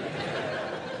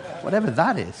 Whatever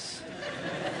that is.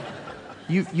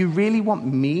 You really want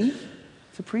me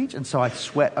to preach? And so I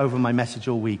sweat over my message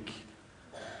all week.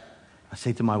 I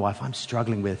say to my wife, I'm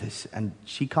struggling with this. And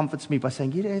she comforts me by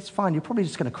saying, yeah, it's fine. You're probably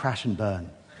just going to crash and burn.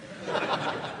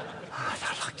 I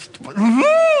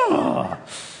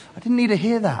didn't need to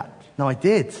hear that. No, I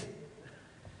did.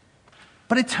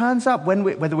 But it turns up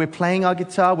whether we're playing our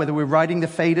guitar, whether we're riding the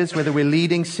faders, whether we're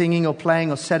leading, singing or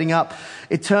playing or setting up,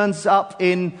 it turns up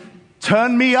in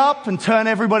turn me up and turn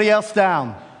everybody else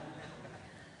down.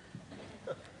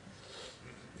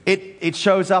 It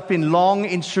shows up in long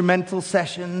instrumental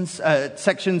sections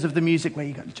of the music where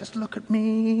you go, just look at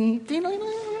me.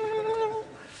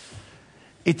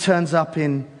 It turns up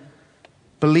in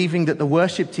believing that the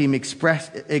worship team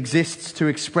exists to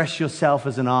express yourself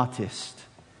as an artist,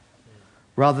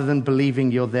 rather than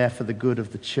believing you're there for the good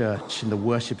of the church and the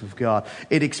worship of God.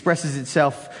 It expresses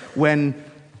itself when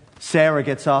Sarah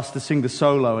gets asked to sing the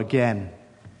solo again,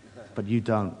 but you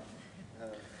don't.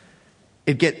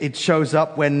 It shows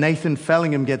up when Nathan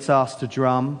Fellingham gets asked to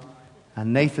drum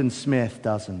and Nathan Smith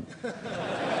doesn't. That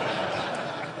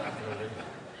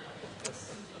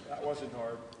wasn't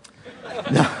hard.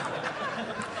 No.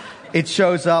 It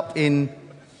shows up in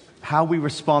how we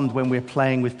respond when we're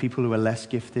playing with people who are less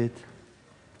gifted.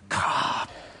 God,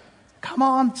 come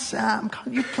on, Sam.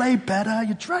 Can't you play better?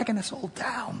 You're dragging us all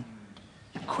down.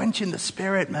 You're quenching the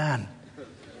spirit, man.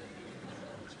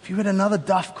 If you hit another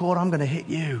duff chord, I'm going to hit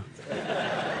you.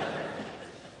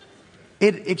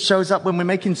 It shows up when we're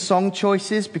making song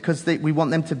choices because we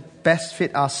want them to best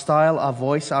fit our style, our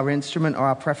voice, our instrument, or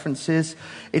our preferences.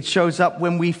 It shows up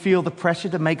when we feel the pressure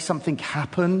to make something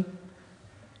happen.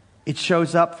 It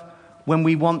shows up when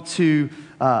we want to,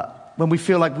 when we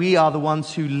feel like we are the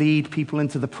ones who lead people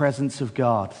into the presence of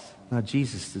God. Now,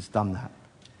 Jesus has done that.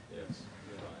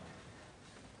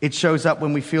 It shows up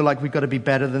when we feel like we've got to be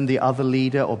better than the other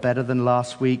leader or better than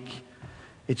last week.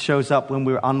 It shows up when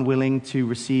we're unwilling to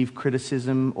receive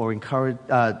criticism or encourage,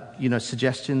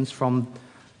 suggestions from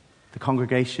the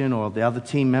congregation or the other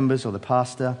team members or the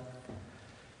pastor.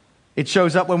 It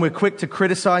shows up when we're quick to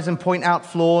criticize and point out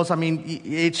flaws. I mean,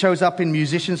 it shows up in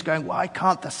musicians going, why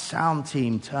can't the sound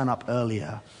team turn up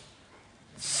earlier?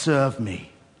 Serve me.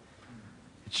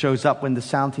 It shows up when the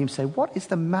sound team say, what is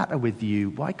the matter with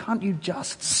you? Why can't you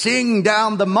just sing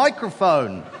down the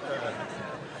microphone?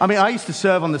 I mean, I used to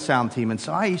serve on the sound team, and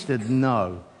so I used to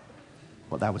know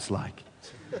what that was like.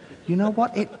 You know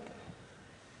what?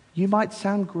 You might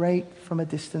sound great from a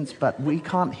distance, but we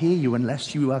can't hear you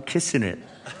unless you are kissing it.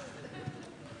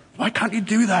 Why can't you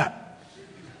do that?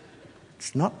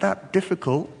 It's not that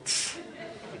difficult.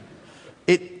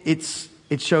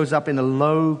 It shows up in a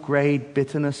low-grade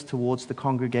bitterness towards the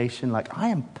congregation, like,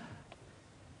 I'm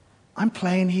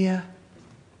playing here.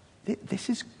 This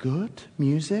is good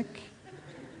music.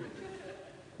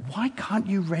 Why can't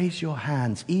you raise your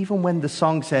hands, even when the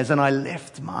song says, and I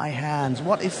lift my hands?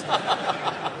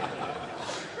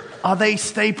 Are they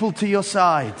stapled to your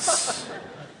sides?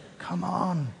 Come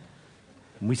on.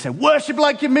 And we say, worship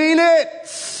like you mean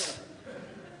it.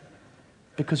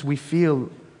 Because we feel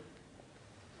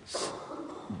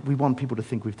we want people to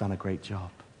think we've done a great job.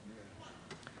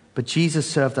 But Jesus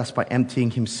served us by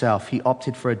emptying himself. He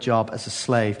opted for a job as a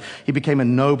slave. He became a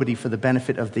nobody for the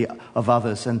benefit of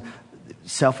others. And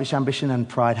selfish ambition and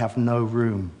pride have no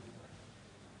room.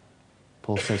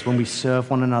 Paul says, when we serve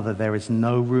one another, there is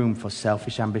no room for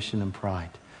selfish ambition and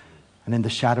pride. And in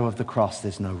the shadow of the cross,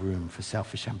 there's no room for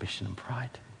selfish ambition and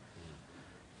pride.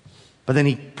 But then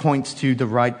he points to the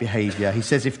right behavior. He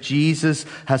says, if Jesus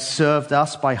has served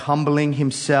us by humbling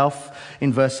himself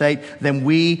in verse 8, then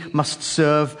we must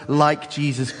serve like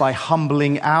Jesus by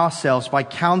humbling ourselves, by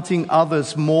counting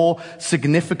others more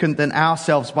significant than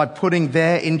ourselves, by putting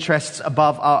their interests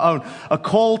above our own. A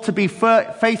call to be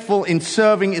faithful in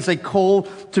serving is a call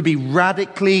to be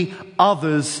radically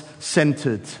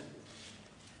others-centered.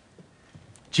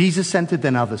 Jesus-centered,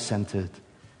 then others-centered.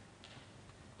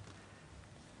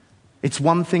 It's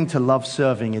one thing to love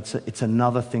serving. It's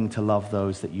another thing to love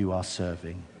those that you are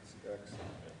serving.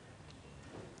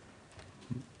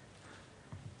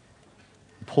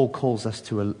 Paul calls us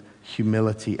to a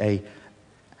humility,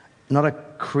 not a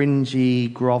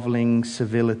cringy, groveling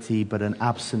civility, but an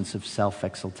absence of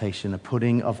self-exaltation, a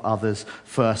putting of others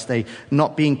first, a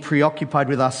not being preoccupied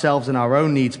with ourselves and our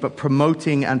own needs, but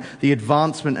promoting and the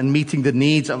advancement and meeting the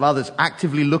needs of others,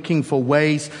 actively looking for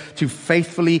ways to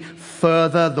faithfully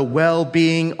further the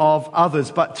well-being of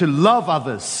others, but to love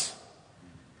others.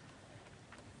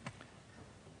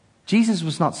 Jesus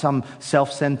was not some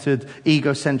self-centered,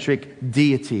 egocentric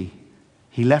deity.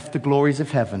 He left the glories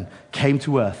of heaven, came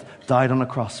to earth, died on a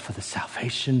cross for the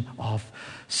salvation of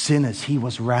sinners. He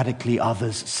was radically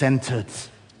others-centered.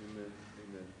 Amen.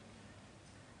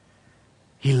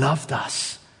 He loved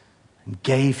us and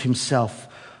gave himself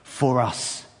for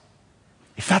us.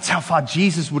 If that's how far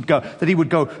Jesus would go, that he would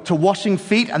go to washing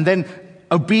feet and then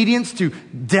obedience to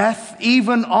death,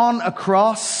 even on a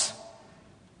cross,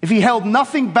 if he held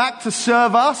nothing back to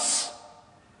serve us,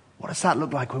 what does that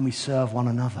look like when we serve one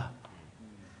another?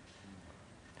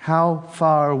 How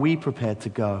far are we prepared to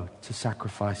go to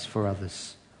sacrifice for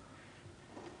others?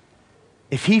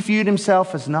 If he viewed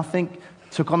himself as nothing,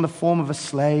 took on the form of a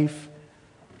slave,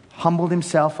 humbled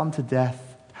himself unto death,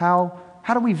 how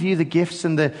do we view the gifts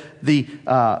and the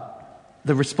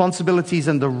responsibilities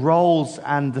and the roles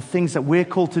and the things that we're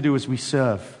called to do as we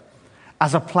serve?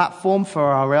 As a platform for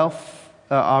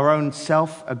our own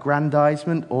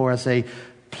self-aggrandizement, or as a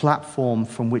platform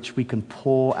from which we can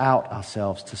pour out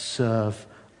ourselves to serve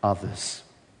others?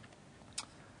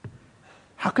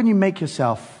 How can you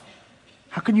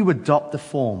adopt the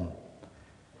form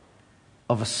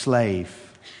of a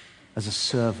slave as a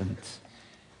servant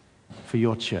for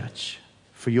your church,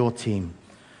 for your team?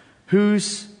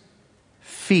 Whose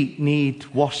feet need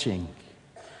washing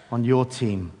on your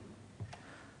team?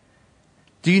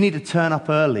 Do you need to turn up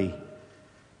early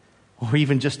or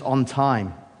even just on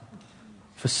time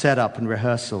for setup and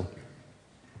rehearsal?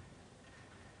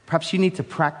 Perhaps you need to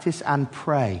practice and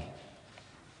pray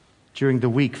during the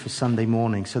week for Sunday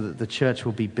morning so that the church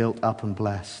will be built up and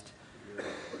blessed.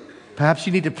 Perhaps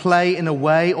you need to play in a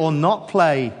way or not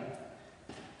play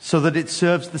so that it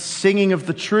serves the singing of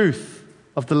the truth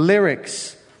of the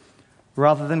lyrics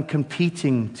rather than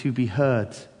competing to be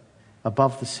heard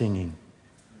above the singing.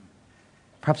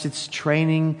 Perhaps it's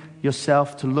training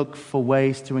yourself to look for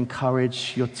ways to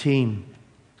encourage your team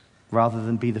rather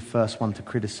than be the first one to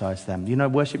criticize them. You know,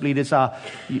 worship leaders are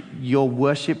your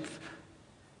worship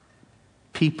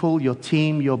people, your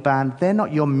team, your band. They're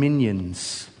not your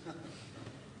minions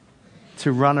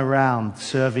to run around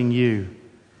serving you.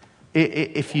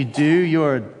 If you do,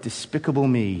 you're a despicable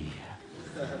me.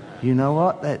 You know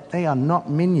what? They are not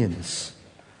minions.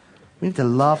 We need to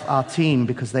love our team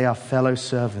because they are fellow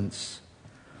servants.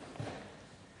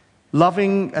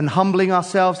 Loving and humbling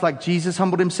ourselves like Jesus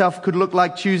humbled himself could look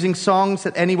like choosing songs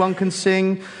that anyone can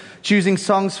sing, choosing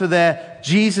songs for their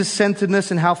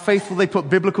Jesus-centeredness and how faithful they put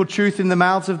biblical truth in the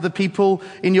mouths of the people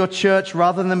in your church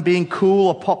rather than being cool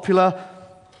or popular.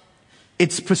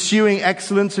 It's pursuing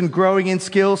excellence and growing in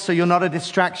skills so you're not a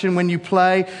distraction when you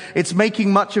play. It's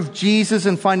making much of Jesus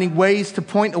and finding ways to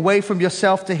point away from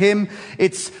yourself to him.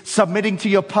 It's submitting to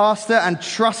your pastor and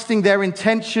trusting their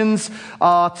intentions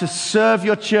are to serve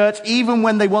your church even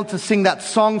when they want to sing that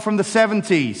song from the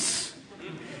 70s.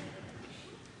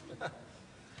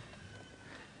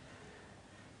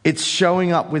 It's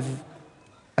showing up with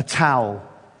a towel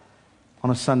on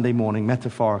a Sunday morning,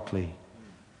 metaphorically,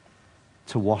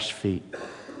 to wash feet.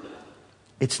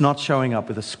 It's not showing up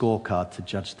with a scorecard to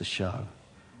judge the show.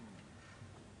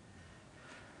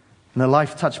 And a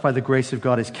life touched by the grace of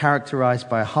God is characterized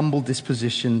by a humble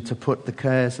disposition to put the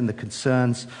cares and the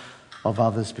concerns of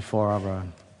others before our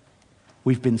own.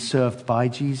 We've been served by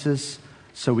Jesus,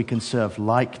 so we can serve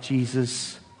like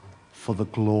Jesus for the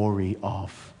glory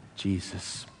of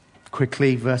Jesus.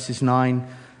 Quickly, verses 9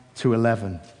 to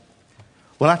 11.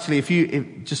 Well, actually, if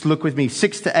you just look with me,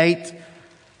 6 to 8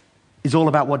 is all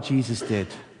about what Jesus did.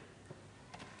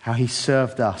 How he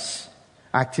served us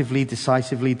actively,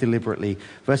 decisively, deliberately.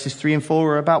 Verses 3 and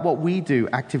 4 are about what we do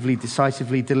actively,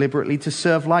 decisively, deliberately to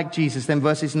serve like Jesus. Then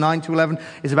verses 9 to 11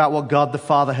 is about what God the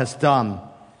Father has done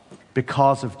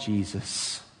because of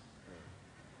Jesus.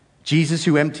 Jesus,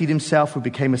 who emptied himself, who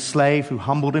became a slave, who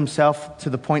humbled himself to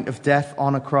the point of death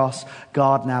on a cross,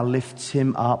 God now lifts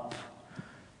him up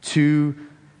to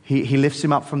He lifts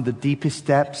him up from the deepest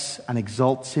depths and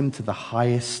exalts him to the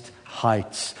highest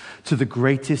heights, to the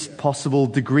greatest possible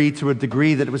degree, to a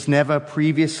degree that was never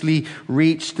previously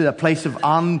reached, a place of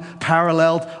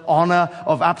unparalleled honor,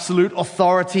 of absolute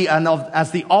authority, and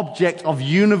as the object of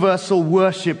universal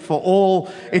worship for all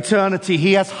eternity.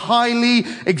 He has highly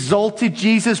exalted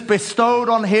Jesus, bestowed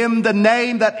on him the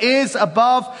name that is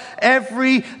above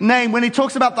every name. When he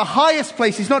talks about the highest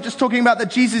place, he's not just talking about that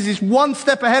Jesus is one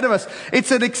step ahead of us.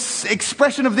 It's an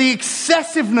expression of the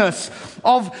excessiveness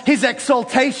of his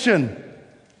exaltation.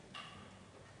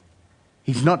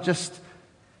 He's not just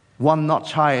one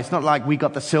notch higher. It's not like we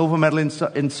got the silver medal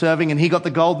in serving and he got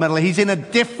the gold medal. He's in a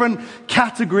different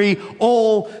category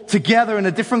altogether, in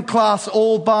a different class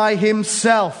all by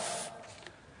himself.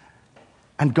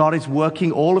 And God is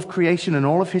working all of creation and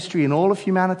all of history and all of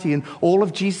humanity and all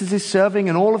of Jesus' serving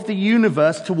and all of the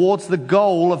universe towards the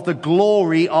goal of the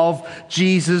glory of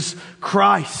Jesus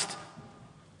Christ.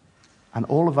 And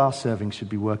all of our serving should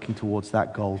be working towards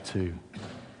that goal too.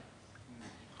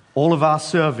 All of our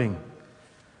serving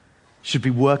should be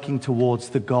working towards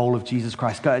the goal of Jesus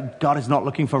Christ. God is not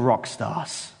looking for rock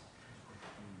stars.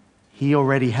 He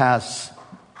already has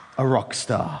a rock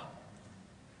star.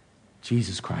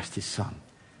 Jesus Christ, his son.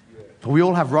 But we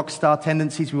all have rock star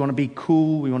tendencies. We want to be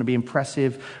cool. We want to be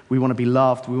impressive. We want to be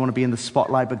loved. We want to be in the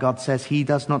spotlight. But God says he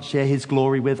does not share his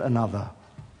glory with another.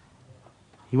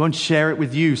 He won't share it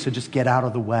with you, so just get out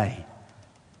of the way.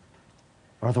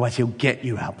 Or otherwise he'll get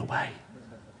you out of the way.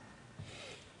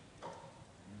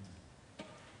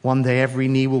 One day every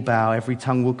knee will bow, every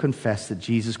tongue will confess that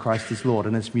Jesus Christ is Lord.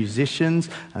 And as musicians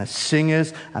and as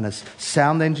singers and as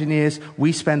sound engineers,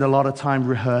 we spend a lot of time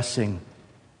rehearsing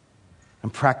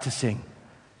and practicing.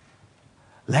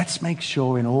 Let's make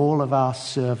sure in all of our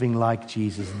serving like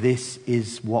Jesus, this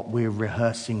is what we're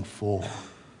rehearsing for.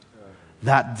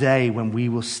 That day when we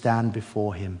will stand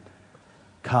before him,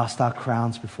 cast our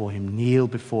crowns before him, kneel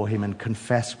before him, and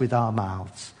confess with our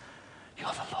mouths, you're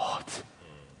the Lord.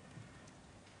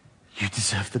 You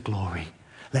deserve the glory.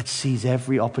 Let's seize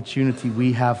every opportunity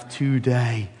we have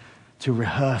today to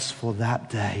rehearse for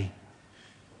that day.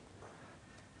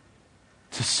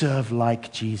 To serve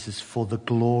like Jesus for the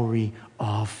glory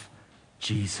of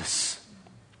Jesus.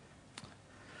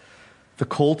 The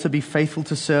call to be faithful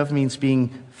to serve means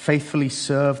being faithfully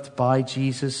served by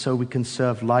Jesus so we can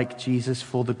serve like Jesus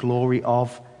for the glory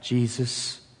of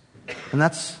Jesus. And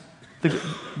that's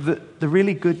the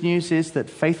really good news is that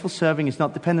faithful serving is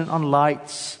not dependent on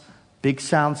lights, big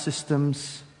sound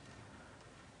systems,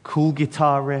 cool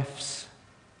guitar riffs,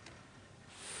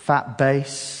 fat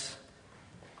base.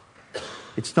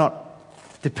 It's not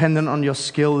dependent on your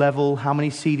skill level, how many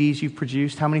CDs you've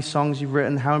produced, how many songs you've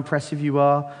written, how impressive you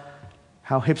are,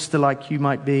 how hipster-like you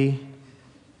might be,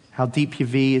 how deep your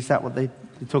V. Is that what they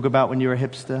talk about when you're a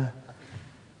hipster?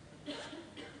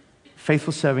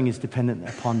 Faithful serving is dependent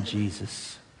upon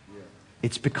Jesus.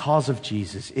 It's because of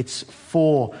Jesus. It's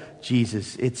for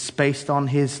Jesus. It's based on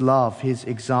his love, his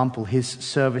example, his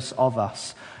service of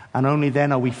us. And only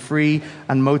then are we free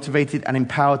and motivated and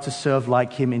empowered to serve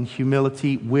like him in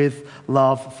humility with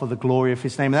love for the glory of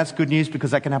his name. And that's good news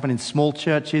because that can happen in small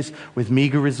churches with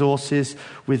meager resources,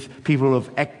 with people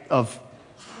of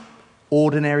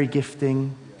ordinary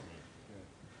gifting.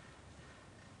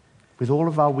 With all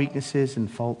of our weaknesses and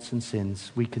faults and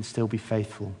sins, we can still be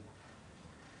faithful.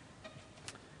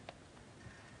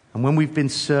 And when we've been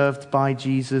served by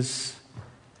Jesus,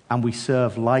 and we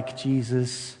serve like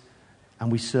Jesus, and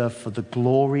we serve for the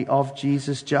glory of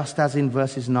Jesus, just as in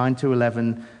verses 9 to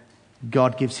 11,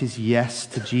 God gives his yes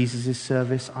to Jesus'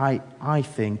 service, I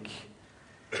think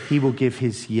he will give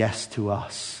his yes to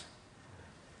us.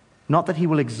 Not that he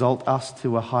will exalt us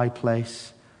to a high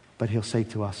place, but he'll say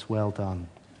to us, well done,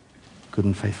 good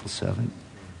and faithful servant.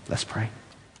 Let's pray.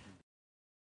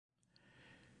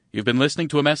 You've been listening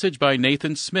to a message by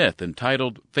Nathan Smith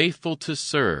entitled Faithful to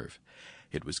Serve.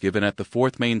 It was given at the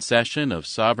fourth main session of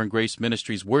Sovereign Grace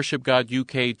Ministries Worship God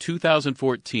UK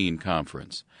 2014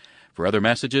 conference. For other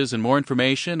messages and more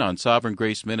information on Sovereign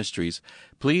Grace Ministries,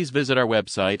 please visit our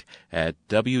website at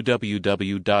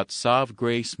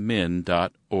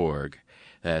www.sovgracemin.org.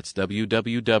 That's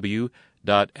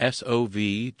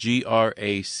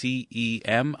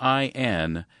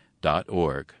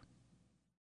www.sovgracemin.org.